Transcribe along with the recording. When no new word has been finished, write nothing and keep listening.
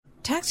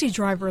Taxi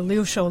driver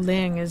Liu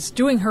Shouling is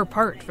doing her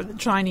part for the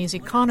Chinese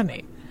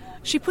economy.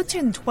 She puts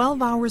in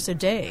 12 hours a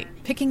day,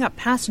 picking up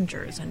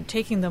passengers and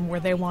taking them where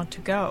they want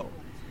to go.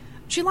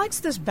 She likes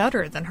this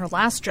better than her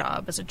last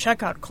job as a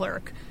checkout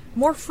clerk.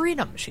 More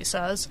freedom, she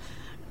says.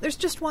 There's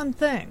just one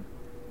thing.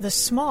 The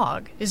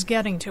smog is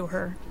getting to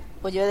her.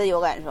 我觉得有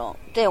感受，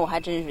这我还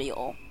真是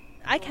有。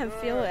 I can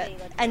feel it.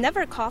 I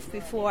never coughed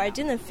before. I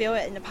didn't feel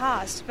it in the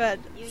past. But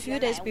a few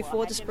days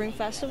before the Spring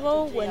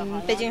Festival,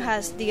 when Beijing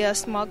has the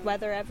smog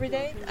weather every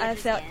day, I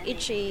felt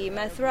itchy in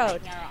my throat.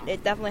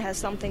 It definitely has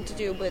something to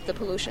do with the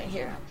pollution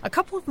here. A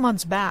couple of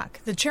months back,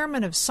 the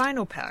chairman of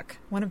Sinopec,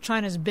 one of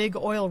China's big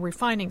oil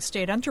refining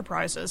state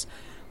enterprises,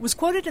 was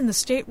quoted in the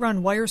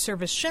state-run wire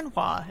service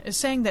Xinhua as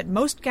saying that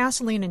most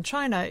gasoline in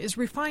China is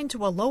refined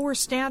to a lower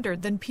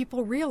standard than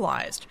people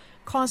realized,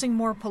 causing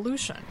more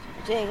pollution.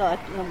 这个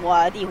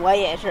我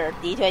也是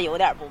的确有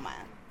点不满。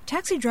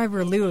 Taxi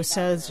driver Liu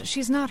says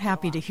she's not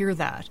happy to hear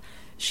that.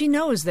 She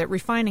knows that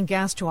refining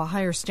gas to a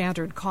higher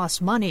standard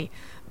costs money,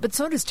 but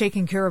so does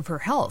taking care of her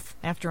health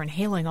after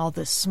inhaling all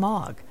this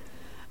smog.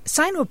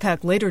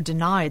 Sinopec later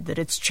denied that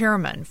its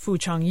chairman, Fu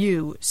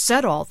Chengyu,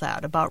 said all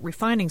that about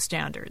refining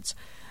standards.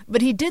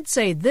 But he did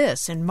say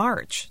this in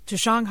March to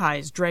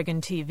Shanghai's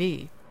Dragon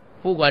TV.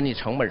 不管你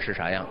成本是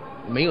啥样，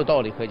没有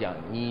道理可讲，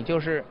你就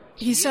是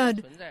He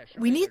said,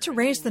 "We need to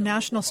raise the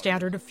national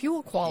standard of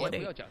fuel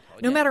quality.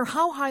 No matter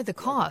how high the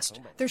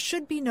cost, there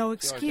should be no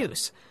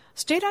excuse.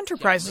 State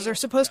enterprises are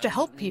supposed to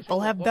help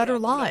people have better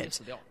lives.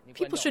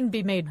 People shouldn't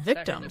be made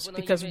victims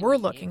because we're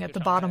looking at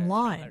the bottom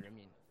line."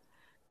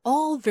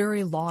 All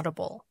very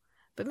laudable,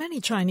 but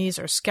many Chinese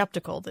are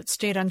skeptical that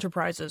state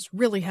enterprises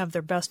really have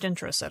their best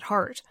interests at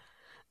heart.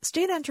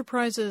 State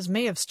enterprises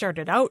may have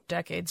started out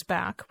decades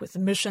back with the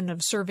mission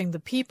of serving the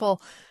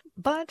people,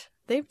 but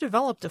they've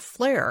developed a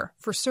flair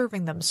for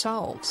serving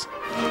themselves.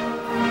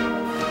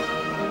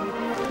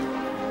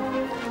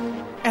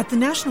 At the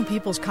National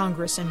People's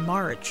Congress in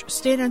March,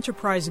 state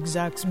enterprise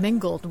execs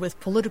mingled with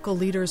political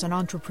leaders and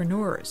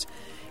entrepreneurs.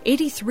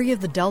 83 of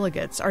the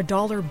delegates are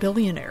dollar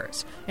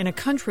billionaires in a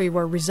country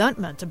where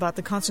resentment about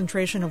the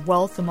concentration of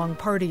wealth among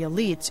party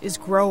elites is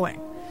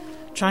growing.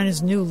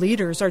 China's new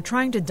leaders are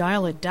trying to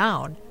dial it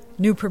down.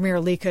 New Premier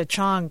Li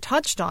Keqiang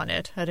touched on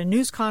it at a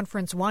news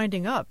conference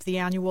winding up the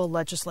annual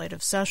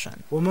legislative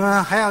session. We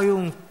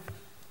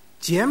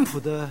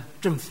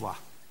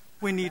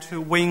need to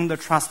win the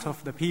trust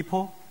of the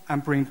people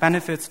and bring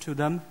benefits to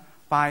them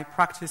by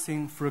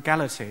practicing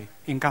frugality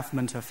in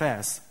government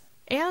affairs.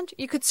 And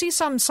you could see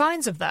some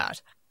signs of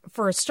that.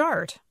 For a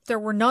start, there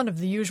were none of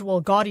the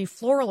usual gaudy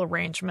floral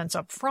arrangements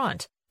up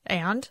front.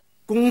 And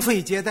公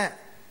费接待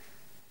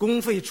公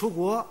费出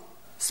国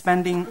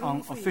spending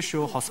on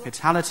official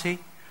hospitality,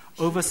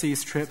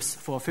 overseas trips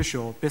for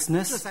official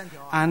business,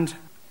 and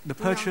the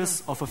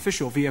purchase of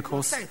official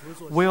vehicles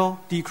will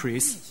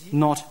decrease,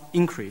 not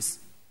increase.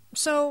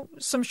 So,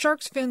 some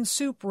shark's fin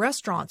soup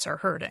restaurants are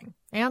hurting,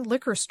 and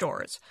liquor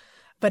stores.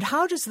 But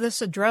how does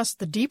this address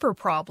the deeper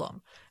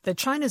problem, that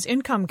China's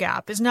income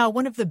gap is now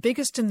one of the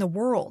biggest in the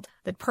world,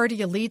 that party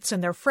elites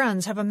and their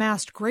friends have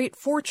amassed great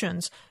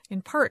fortunes,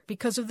 in part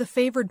because of the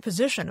favored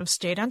position of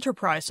state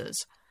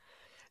enterprises?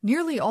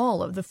 Nearly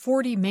all of the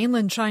 40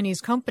 mainland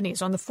Chinese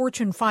companies on the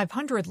Fortune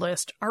 500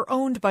 list are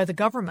owned by the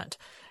government.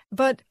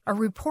 But a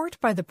report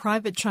by the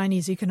private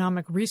Chinese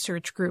economic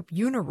research group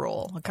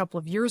Unirule a couple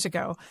of years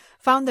ago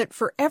found that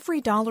for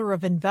every dollar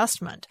of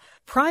investment,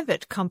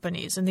 private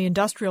companies in the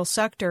industrial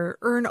sector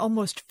earn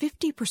almost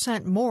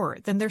 50% more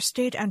than their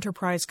state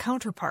enterprise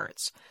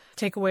counterparts.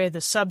 Take away the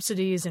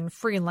subsidies and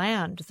free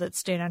land that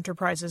state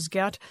enterprises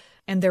get,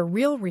 and their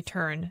real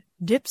return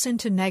dips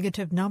into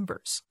negative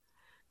numbers.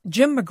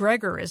 Jim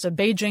McGregor is a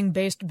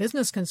Beijing-based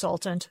business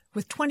consultant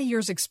with 20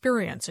 years'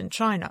 experience in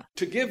China.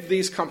 To give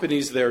these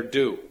companies their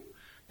due,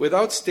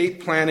 without state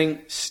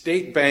planning,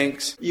 state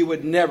banks, you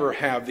would never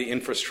have the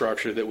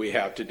infrastructure that we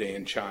have today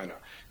in China.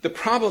 The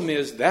problem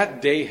is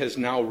that day has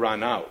now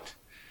run out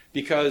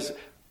because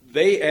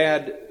they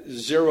add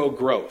zero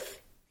growth.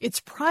 It's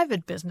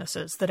private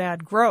businesses that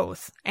add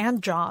growth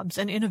and jobs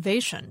and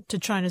innovation to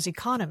China's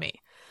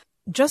economy.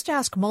 Just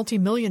ask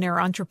multimillionaire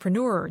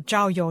entrepreneur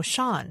Zhao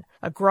Youshan,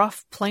 a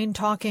gruff,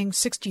 plain-talking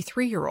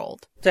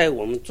 63-year-old.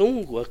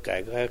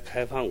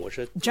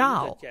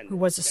 Zhao, who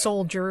was a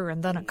soldier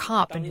and then a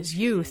cop in his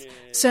youth,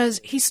 says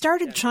he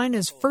started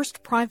China's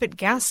first private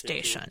gas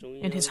station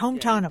in his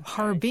hometown of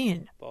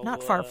Harbin,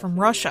 not far from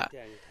Russia.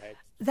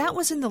 That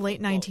was in the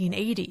late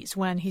 1980s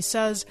when, he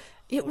says,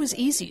 it was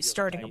easy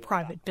starting a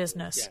private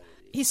business.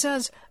 He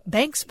says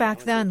banks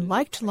back then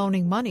liked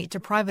loaning money to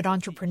private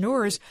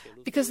entrepreneurs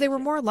because they were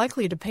more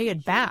likely to pay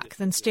it back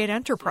than state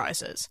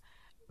enterprises.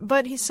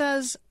 But he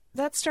says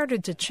that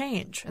started to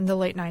change in the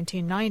late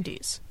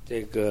 1990s.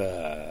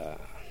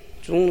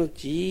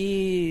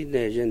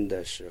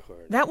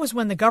 That was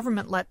when the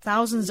government let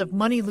thousands of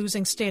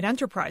money-losing state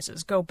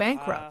enterprises go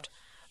bankrupt.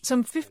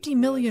 Some 50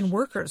 million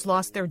workers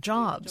lost their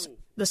jobs.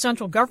 The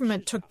central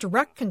government took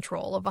direct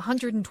control of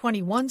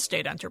 121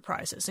 state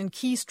enterprises in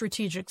key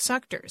strategic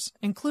sectors,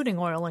 including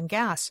oil and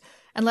gas,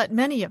 and let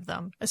many of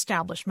them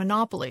establish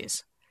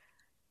monopolies.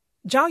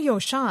 Zhao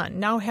Youshan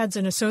now heads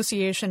an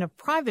association of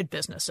private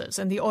businesses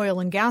in the oil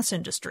and gas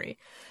industry,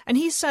 and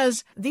he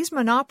says these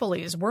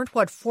monopolies weren't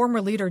what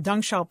former leader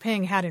Deng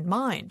Xiaoping had in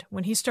mind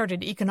when he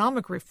started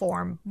economic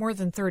reform more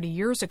than 30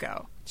 years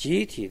ago.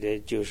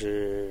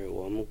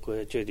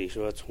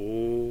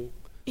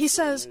 He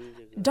says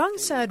Deng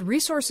said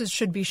resources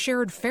should be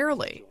shared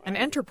fairly and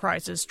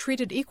enterprises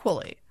treated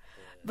equally.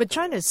 But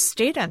China's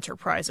state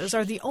enterprises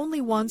are the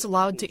only ones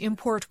allowed to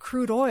import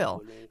crude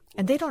oil,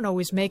 and they don't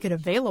always make it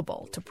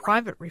available to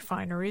private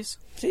refineries.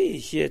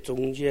 Zhao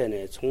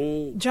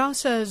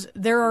says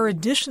there are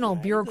additional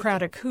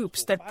bureaucratic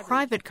hoops that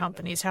private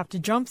companies have to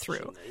jump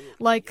through,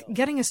 like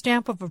getting a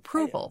stamp of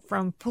approval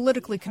from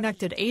politically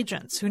connected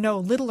agents who know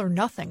little or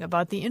nothing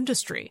about the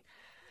industry.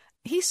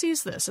 He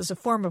sees this as a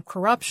form of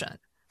corruption,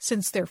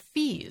 since their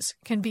fees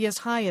can be as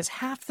high as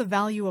half the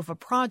value of a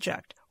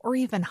project or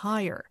even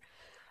higher.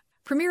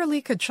 Premier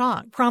Li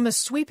Keqiang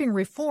promised sweeping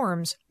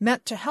reforms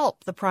meant to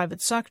help the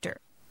private sector.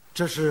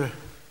 The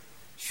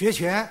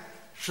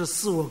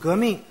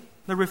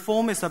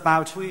reform is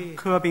about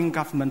curbing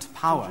government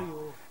power.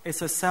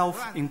 It's a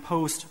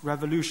self-imposed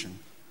revolution.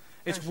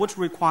 It would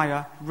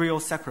require real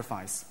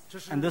sacrifice,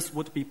 and this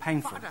would be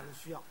painful.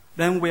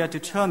 Then we are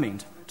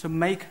determined to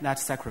make that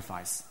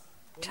sacrifice.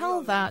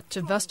 Tell that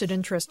to vested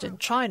interests in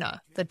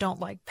China that don't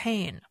like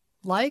pain,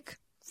 like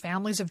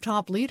families of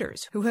top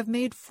leaders who have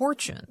made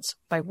fortunes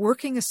by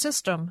working a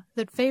system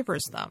that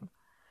favors them.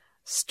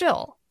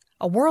 Still,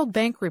 a World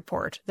Bank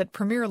report that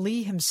Premier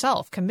Li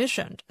himself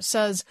commissioned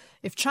says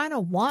if China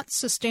wants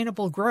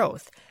sustainable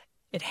growth,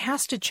 it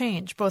has to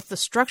change both the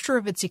structure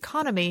of its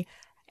economy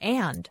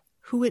and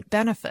who it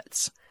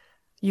benefits.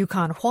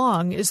 Yukon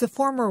Huang is the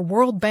former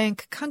World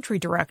Bank country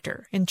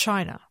director in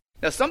China.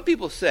 Now, some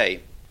people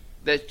say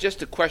that it's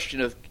just a question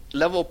of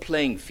level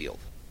playing field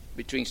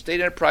between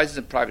state enterprises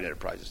and private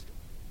enterprises.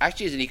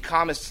 Actually, as an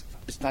economist,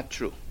 it's not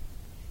true.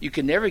 You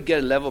can never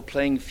get a level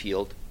playing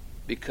field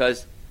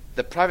because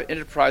the private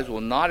enterprise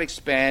will not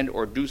expand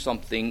or do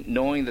something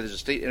knowing that there's a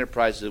state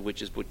enterprise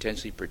which is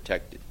potentially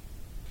protected.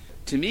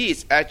 To me,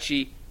 it's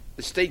actually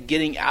the state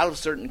getting out of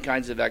certain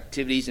kinds of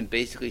activities and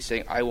basically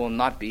saying, I will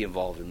not be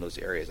involved in those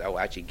areas. I will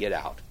actually get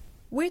out.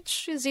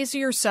 Which is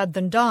easier said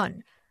than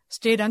done.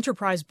 State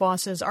enterprise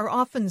bosses are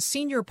often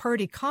senior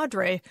party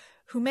cadre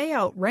who may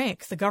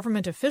outrank the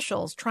government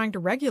officials trying to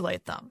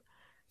regulate them.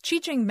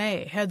 Qi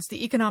Mei heads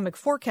the Economic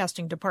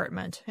Forecasting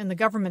Department in the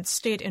government's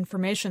State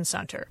Information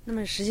Center.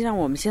 She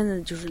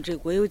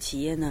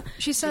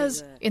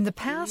says, in the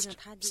past,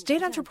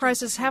 state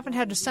enterprises haven't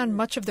had to send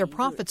much of their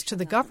profits to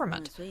the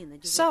government.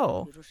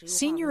 So,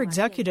 senior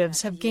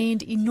executives have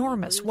gained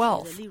enormous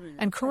wealth,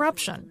 and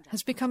corruption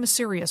has become a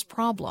serious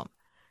problem.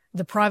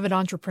 The private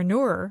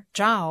entrepreneur,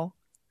 Zhao,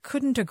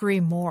 couldn't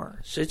agree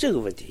more. He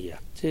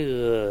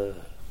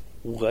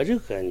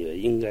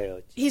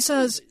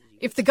says,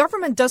 if the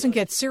government doesn't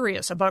get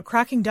serious about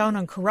cracking down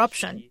on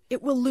corruption,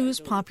 it will lose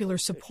popular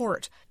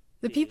support.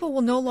 The people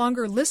will no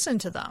longer listen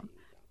to them.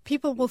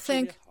 People will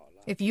think,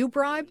 if you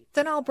bribe,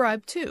 then I'll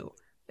bribe too.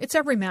 It's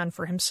every man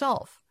for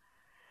himself.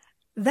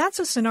 That's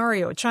a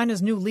scenario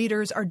China's new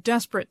leaders are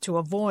desperate to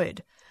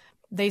avoid.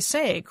 They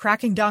say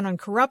cracking down on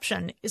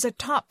corruption is a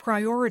top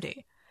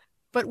priority.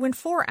 But when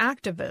 4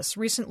 activists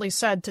recently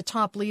said to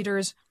top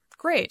leaders,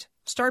 great,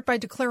 start by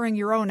declaring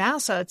your own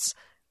assets,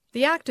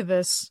 the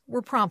activists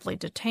were promptly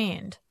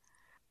detained.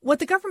 What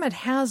the government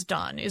has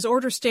done is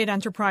order state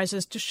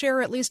enterprises to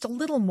share at least a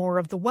little more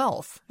of the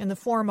wealth in the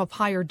form of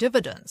higher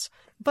dividends.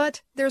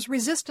 But there's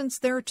resistance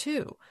there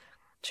too.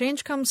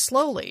 Change comes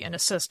slowly in a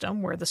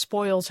system where the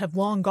spoils have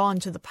long gone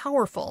to the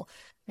powerful,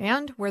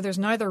 and where there's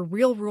neither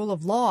real rule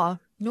of law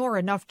nor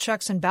enough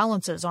checks and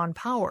balances on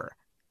power.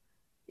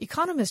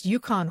 Economist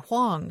Yukon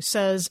Huang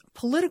says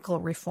political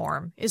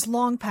reform is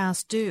long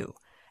past due.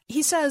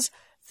 He says,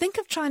 think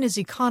of China's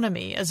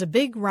economy as a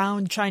big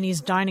round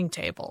Chinese dining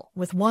table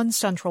with one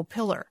central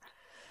pillar.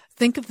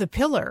 Think of the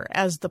pillar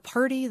as the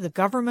party, the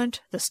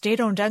government, the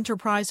state-owned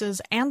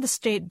enterprises, and the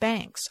state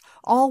banks,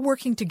 all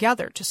working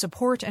together to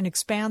support and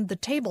expand the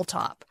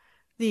tabletop,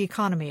 the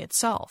economy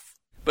itself.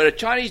 But a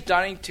Chinese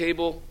dining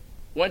table,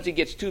 once it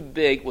gets too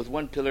big, with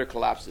one pillar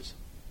collapses.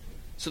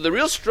 So the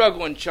real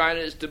struggle in China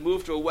is to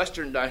move to a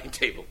Western dining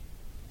table,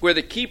 where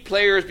the key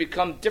players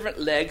become different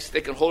legs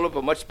that can hold up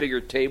a much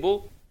bigger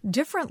table.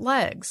 Different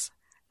legs.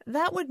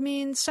 That would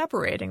mean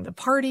separating the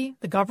party,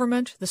 the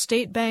government, the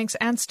state banks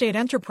and state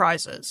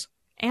enterprises,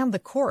 and the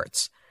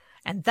courts.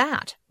 And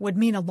that would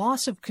mean a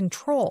loss of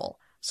control,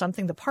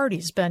 something the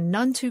party's been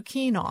none too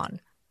keen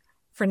on.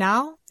 For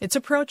now, its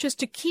approach is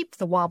to keep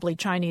the wobbly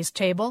Chinese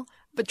table,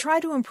 but try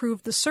to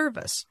improve the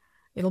service.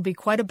 It'll be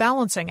quite a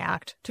balancing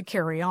act to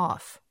carry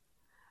off.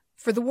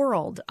 For The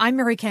World, I'm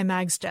Mary Kay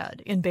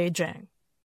Magstead in Beijing.